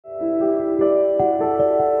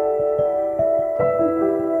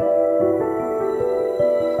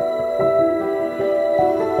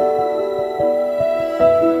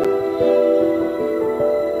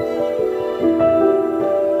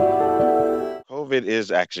COVID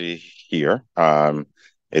is actually here.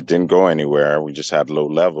 It didn't go anywhere. We just had low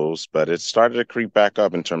levels, but it started to creep back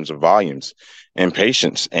up in terms of volumes in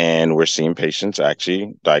patients. And we're seeing patients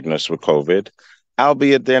actually diagnosed with COVID,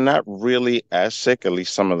 albeit they're not really as sick, at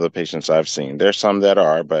least some of the patients I've seen. There's some that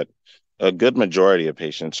are, but a good majority of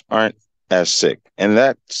patients aren't as sick. And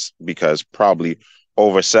that's because probably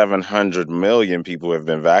over 700 million people have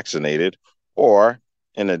been vaccinated, or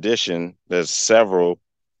in addition, there's several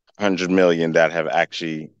 100 million that have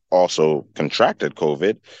actually also contracted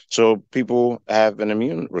COVID. So people have an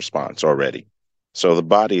immune response already. So the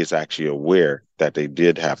body is actually aware that they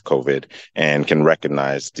did have COVID and can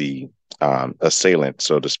recognize the assailant,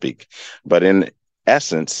 so to speak. But in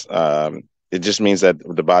essence, it just means that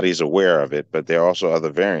the body is aware of it, but there are also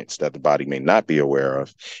other variants that the body may not be aware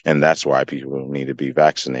of. And that's why people need to be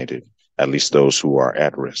vaccinated, at least those who are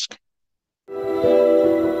at risk.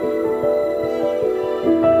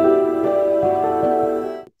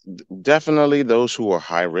 Definitely those who are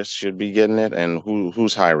high risk should be getting it. And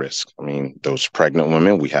who's high risk? I mean, those pregnant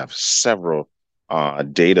women. We have several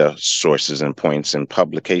data sources and points and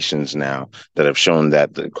publications now that have shown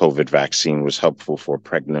that the COVID vaccine was helpful for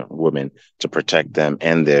pregnant women to protect them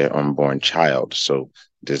and their unborn child. So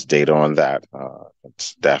there's data on that.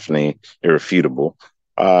 It's definitely irrefutable.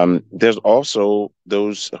 There's also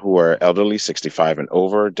those who are elderly, 65 and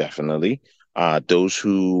over, definitely. Those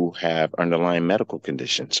who have underlying medical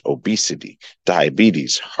conditions, obesity,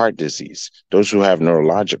 diabetes, heart disease, those who have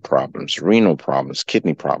neurologic problems, renal problems,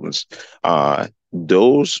 kidney problems,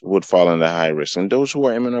 those would fall into high risk. And those who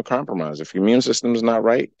are immunocompromised, if your immune system is not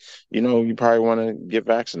right, you probably want to get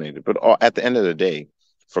vaccinated. But at the end of the day,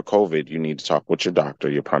 for COVID, you need to talk with your doctor,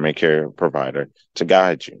 your primary care provider, to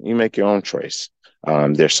guide you. You make your own choice.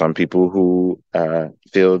 There's some people who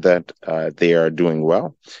feel that they are doing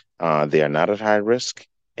well. They are not at high risk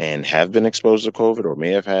and have been exposed to COVID or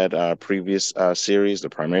may have had previous series, the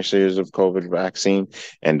primary series of COVID vaccine,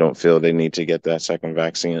 and don't feel they need to get that second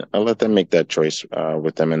vaccine. I'll let them make that choice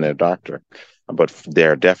with them and their doctor. But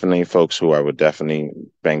there are definitely folks who I would definitely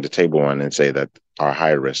bang the table on and say that are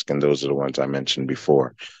high risk, and those are the ones I mentioned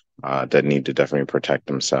before that need to definitely protect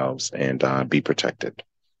themselves and be protected.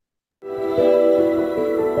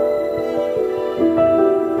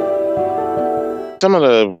 Some of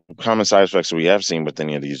the common side effects we have seen with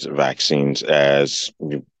any of these vaccines, as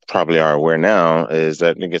you probably are aware now, is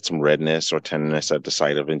that you get some redness or tenderness at the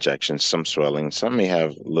site of injection, some swelling. Some may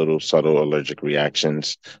have little subtle allergic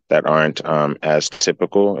reactions that aren't as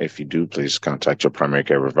typical. If you do, please contact your primary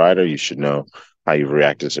care provider. You should know how you've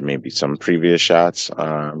reacted to maybe some previous shots.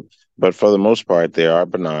 But for the most part, they are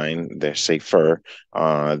benign. They're safer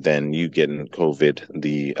than you getting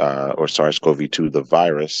COVID, or SARS-CoV-2, the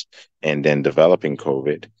virus, and then developing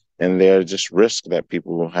COVID. And they're just risks that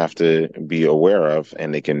people have to be aware of,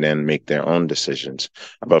 and they can then make their own decisions.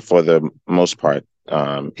 But for the most part,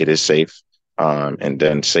 it is safe, and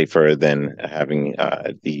then safer than having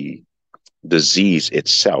the disease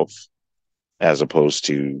itself, as opposed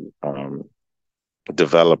to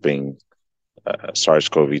developing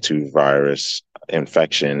SARS-CoV-2 virus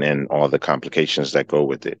infection and all the complications that go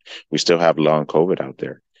with it. We still have long COVID out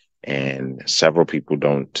there, and several people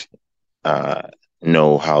don't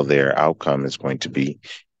know how their outcome is going to be.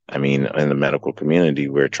 I mean, in the medical community,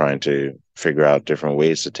 we're trying to figure out different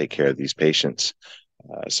ways to take care of these patients.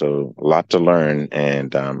 So a lot to learn,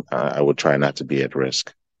 and I would try not to be at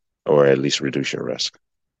risk, or at least reduce your risk.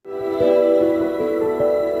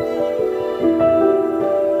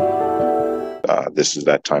 This is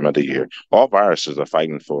that time of the year. All viruses are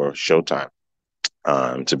fighting for showtime.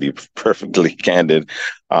 To be perfectly candid,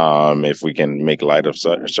 if we can make light of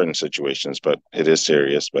certain situations, but it is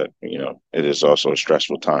serious, but it is also a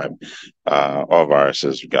stressful time. All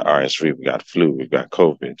viruses, we've got RSV, we've got flu, we've got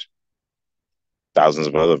COVID, thousands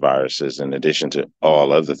of other viruses, in addition to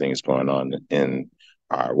all other things going on in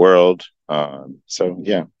our world. So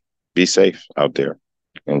yeah, be safe out there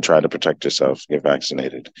and try to protect yourself, get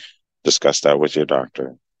vaccinated, discuss that with your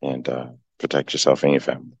doctor, and protect yourself and your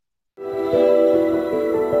family.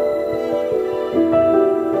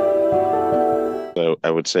 So I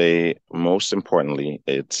would say most importantly,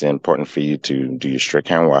 it's important for you to do your strict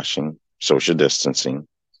hand washing, social distancing,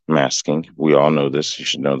 masking. We all know this. You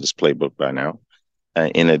should know this playbook by now.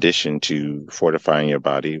 In addition to fortifying your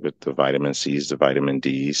body with the vitamin C's, the vitamin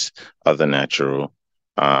D's, other natural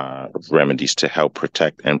remedies to help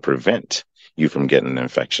protect and prevent you from getting an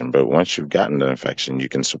infection. But once you've gotten the infection, you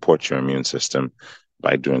can support your immune system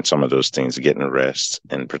by doing some of those things, getting rest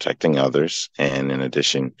and protecting others. And in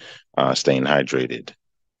addition, staying hydrated.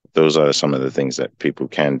 Those are some of the things that people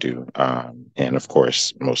can do. And of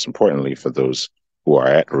course, most importantly, for those who are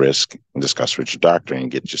at risk, discuss with your doctor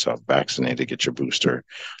and get yourself vaccinated, get your booster.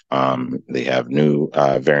 They have new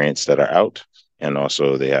variants that are out, and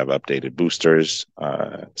also they have updated boosters.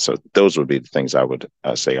 So those would be the things I would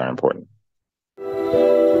say are important.